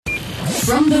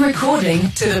From the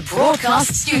recording to the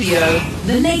broadcast studio,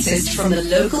 the latest from the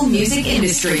local music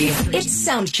industry. It's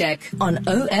Soundcheck on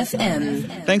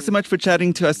OFM. Thanks so much for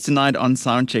chatting to us tonight on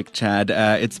Soundcheck, Chad.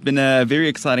 It's been a very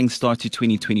exciting start to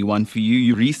 2021 for you.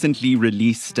 You recently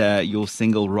released your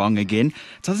single, Wrong Again.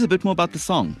 Tell us a bit more about the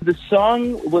song. The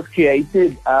song was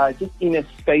created just in a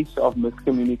space of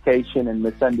miscommunication and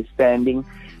misunderstanding.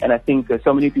 And I think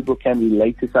so many people can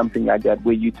relate to something like that,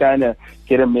 where you're trying to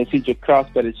get a message across,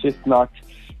 but it's just not,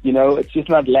 it's just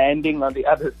not landing on the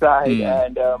other side.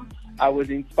 And I was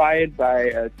inspired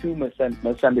by two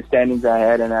misunderstandings I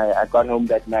had, and I got home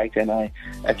that night and I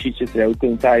actually just wrote the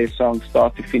entire song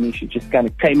start to finish. It just kind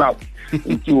of came out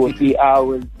in 2 or 3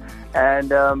 hours.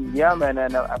 And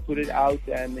and I put it out,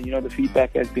 and the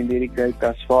feedback has been very great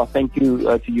thus far. Thank you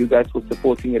to you guys for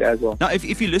supporting it as well. Now,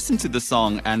 if you listen to the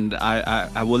song, and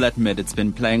I will admit it's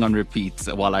been playing on repeat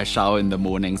while I shower in the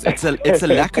mornings. It's a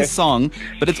lacquer song,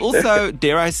 but it's also,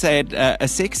 dare I say it, a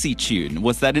sexy tune.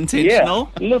 Was that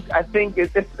intentional? Yeah. Look, I think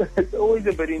it's always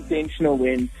a bit intentional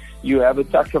when you have a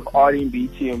touch of R&B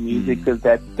to your music, because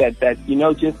that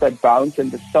just that bounce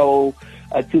and the soul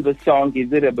to the song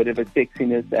gives it a bit of a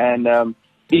sexiness, and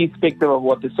irrespective of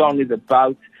what the song is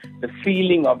about, the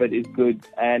feeling of it is good,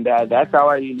 and that's how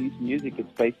I release music. It's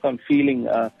based on feeling,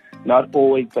 not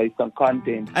always based on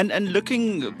content. And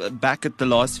looking back at the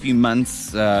last few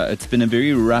months, it's been a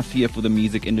very rough year for the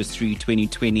music industry.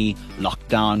 2020,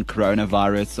 lockdown,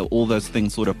 coronavirus, so all those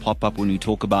things sort of pop up when we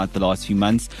talk about the last few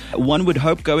months. One would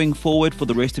hope going forward for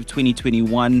the rest of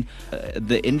 2021,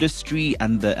 the industry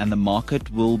and the market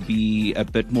will be a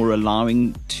bit more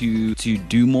allowing to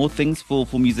do more things for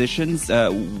musicians.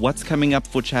 What's coming up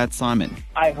for Chad Saaiman?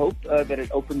 I hope that it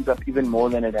opens up even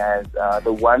more than it has.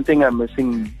 The one thing I'm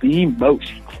missing the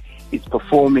most is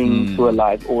performing to a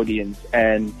live audience,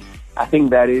 and I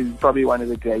think that is probably one of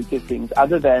the greatest things,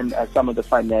 other than some of the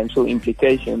financial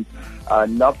implications.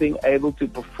 Not being able to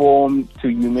perform to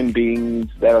human beings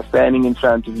that are standing in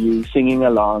front of you, singing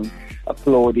along,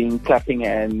 applauding, clapping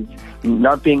hands,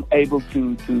 not being able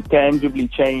to tangibly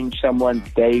change someone's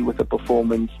day with a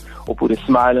performance, or put a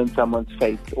smile on someone's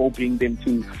face, or bring them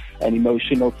to an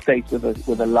emotional state with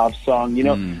a love song.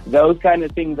 Those kind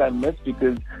of things I miss,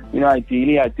 because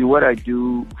ideally I do what I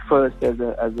do first as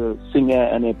a singer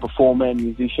and a performer and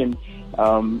musician,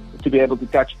 to be able to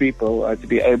touch people, to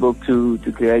be able to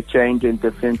create change and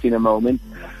difference in a moment.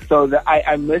 So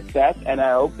I miss that, and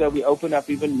I hope that we open up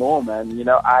even more, man.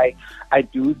 I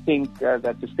do think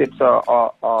that the steps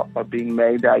are being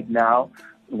made right now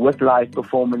with live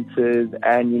performances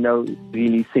and,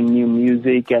 releasing new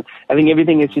music. And I think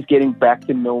everything is just getting back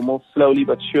to normal slowly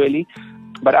but surely.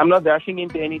 But I'm not rushing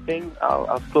into anything.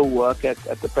 I'll still work at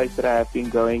the pace that I have been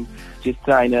going, just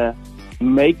trying to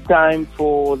make time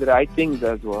for the right things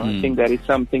as well. I think that is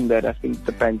something that I think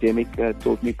the pandemic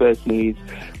taught me personally, is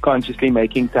consciously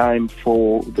making time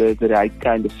for the right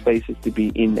kind of spaces to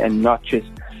be in, and not just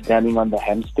standing on the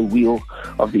hamster wheel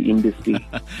of the industry.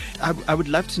 I would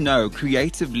love to know,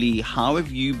 creatively, how have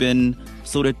you been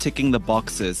sort of ticking the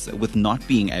boxes with not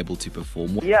being able to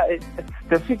perform? Yeah, it's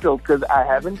difficult, because I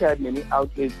haven't had many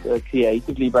outlets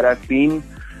creatively, but I've been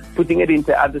putting it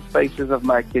into other spaces of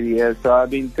my career. So I've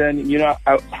been turning,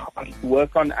 I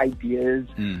work on ideas,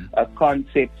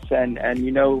 concepts, and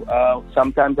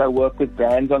sometimes I work with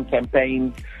brands on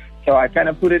campaigns. So I kind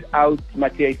of put it out, my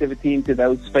creativity, into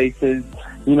those spaces.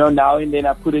 Now and then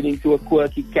I put it into a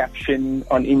quirky caption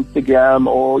on Instagram,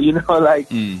 or,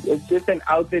 it's just an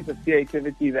outlet of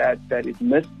creativity that is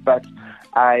missed. But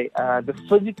the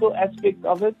physical aspect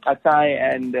of it, I try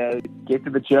and get to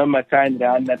the gym, I try and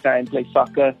run, I try and play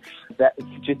soccer. That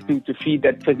just to feed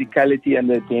that physicality and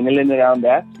the adrenaline around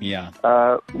that. Yeah.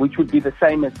 Which would be the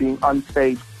same as being on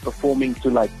stage performing to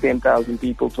like 10,000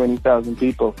 people, 20,000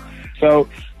 people. So,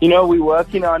 we're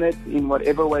working on it in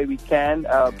whatever way we can.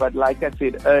 But like I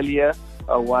said earlier,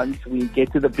 once we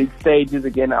get to the big stages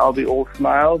again, I'll be all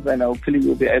smiles, and hopefully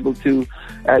we'll be able to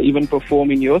even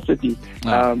perform in your city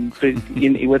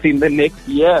within the next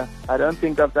year. I don't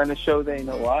think I've done a show there in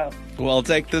a while. Well, I'll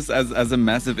take this as a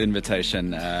massive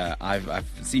invitation. I've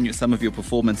seen some of your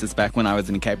performances back when I was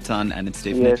in Cape Town, and it's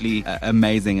definitely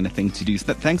amazing and a thing to do.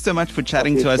 So thanks so much for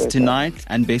chatting to us tonight,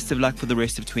 and best of luck for the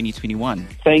rest of 2021.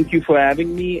 Thank you for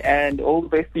having me, and all the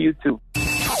best to you too.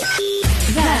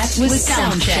 That was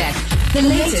Soundcheck, the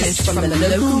latest from the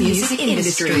local music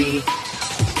industry.